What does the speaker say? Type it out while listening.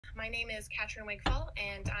My name is Catrin Wigfall,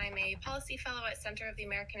 and I'm a policy fellow at Center of the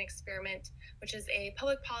American Experiment, which is a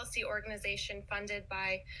public policy organization funded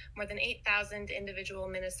by more than 8,000 individual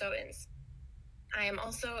Minnesotans. I am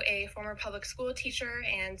also a former public school teacher,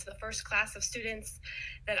 and the first class of students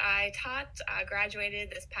that I taught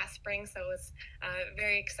graduated this past spring, so it was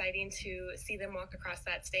very exciting to see them walk across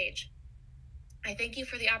that stage. I thank you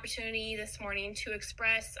for the opportunity this morning to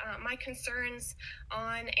express my concerns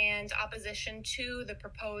on and opposition to the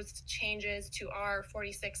proposed changes to R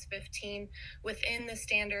 4615 within the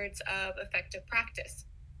standards of effective practice.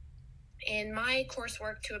 In my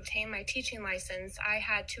coursework to obtain my teaching license, I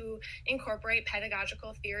had to incorporate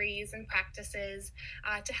pedagogical theories and practices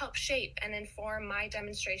to help shape and inform my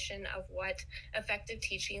demonstration of what effective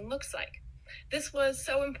teaching looks like. This was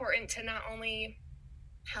so important to not only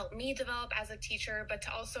help me develop as a teacher, but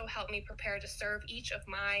to also help me prepare to serve each of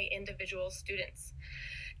my individual students.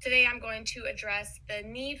 Today, I'm going to address the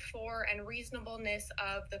need for and reasonableness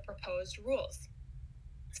of the proposed rules.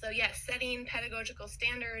 So yes, setting pedagogical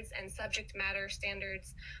standards and subject matter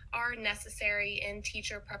standards are necessary in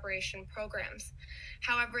teacher preparation programs.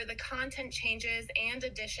 However, the content changes and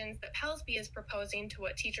additions that PELSB is proposing to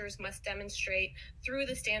what teachers must demonstrate through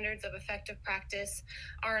the standards of effective practice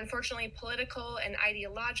are unfortunately political and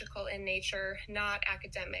ideological in nature, not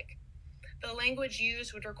academic. The language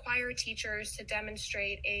used would require teachers to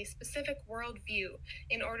demonstrate a specific worldview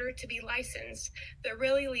in order to be licensed that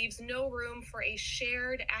really leaves no room for a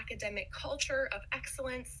shared academic culture of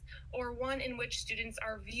excellence or one in which students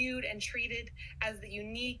are viewed and treated as the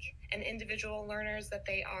unique and individual learners that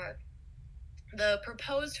they are. The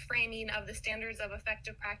proposed framing of the standards of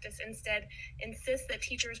effective practice instead insists that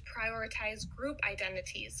teachers prioritize group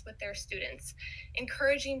identities with their students,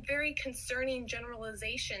 encouraging very concerning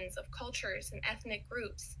generalizations of cultures and ethnic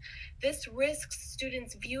groups. This risks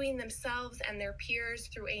students viewing themselves and their peers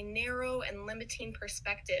through a narrow and limiting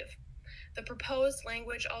perspective. The proposed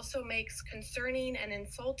language also makes concerning and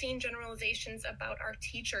insulting generalizations about our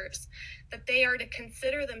teachers, that they are to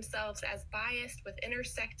consider themselves as biased with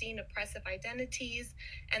intersecting oppressive identities,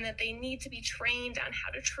 and that they need to be trained on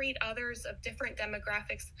how to treat others of different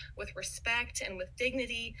demographics with respect and with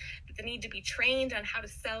dignity, that they need to be trained on how to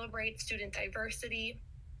celebrate student diversity.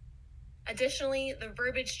 Additionally, the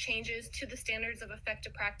verbiage changes to the standards of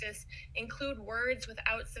effective practice include words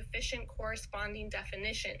without sufficient corresponding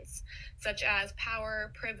definitions, such as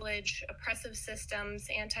power, privilege, oppressive systems,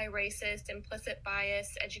 anti-racist, implicit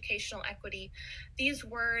bias, educational equity. These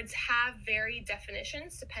words have varied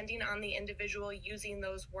definitions depending on the individual using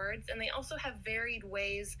those words, and they also have varied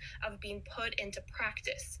ways of being put into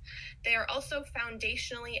practice. They are also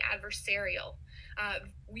foundationally adversarial.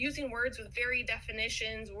 Using words with varied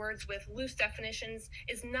definitions, words with loose definitions,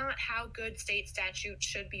 is not how good state statute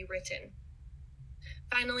should be written.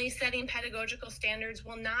 Finally, setting pedagogical standards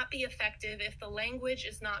will not be effective if the language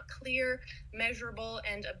is not clear, measurable,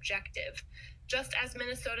 and objective. Just as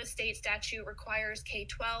Minnesota state statute requires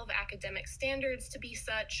K-12 academic standards to be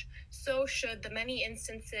such, so should the many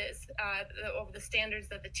instances of the standards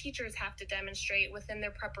that the teachers have to demonstrate within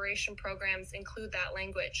their preparation programs include that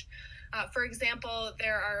language. For example,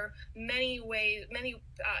 there are many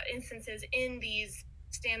instances in these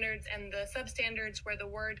standards and the substandards where the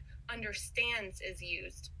word understands is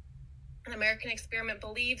used. An American Experiment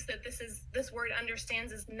believes that this word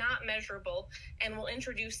understands is not measurable and will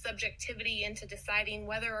introduce subjectivity into deciding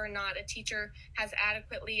whether or not a teacher has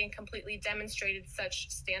adequately and completely demonstrated such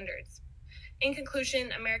standards. In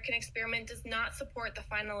conclusion, American Experiment does not support the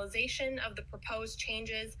finalization of the proposed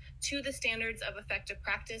changes to the standards of effective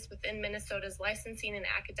practice within Minnesota's licensing and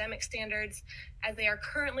academic standards, as they are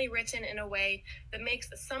currently written in a way that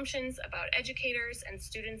makes assumptions about educators and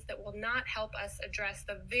students that will not help us address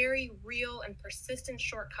the very real and persistent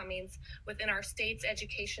shortcomings within our state's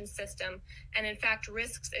education system, and in fact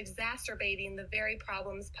risks exacerbating the very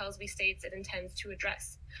problems PELSB states it intends to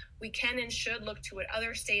address. We can and should look to what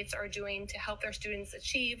other states are doing to help their students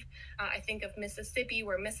achieve. I think of Mississippi,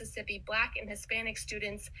 where Mississippi Black and Hispanic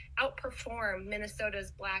students outperform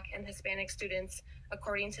Minnesota's Black and Hispanic students,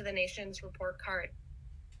 according to the nation's report card.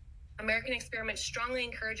 American Experiment strongly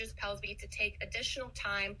encourages PELSB to take additional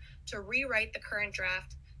time to rewrite the current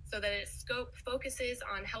draft so that its scope focuses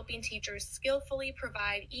on helping teachers skillfully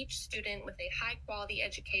provide each student with a high-quality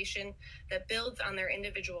education that builds on their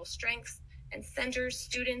individual strengths and centers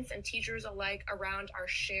students and teachers alike around our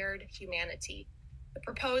shared humanity. The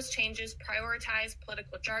proposed changes prioritize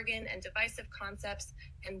political jargon and divisive concepts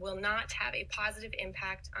and will not have a positive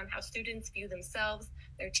impact on how students view themselves,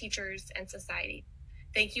 their teachers, and society.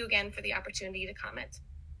 Thank you again for the opportunity to comment.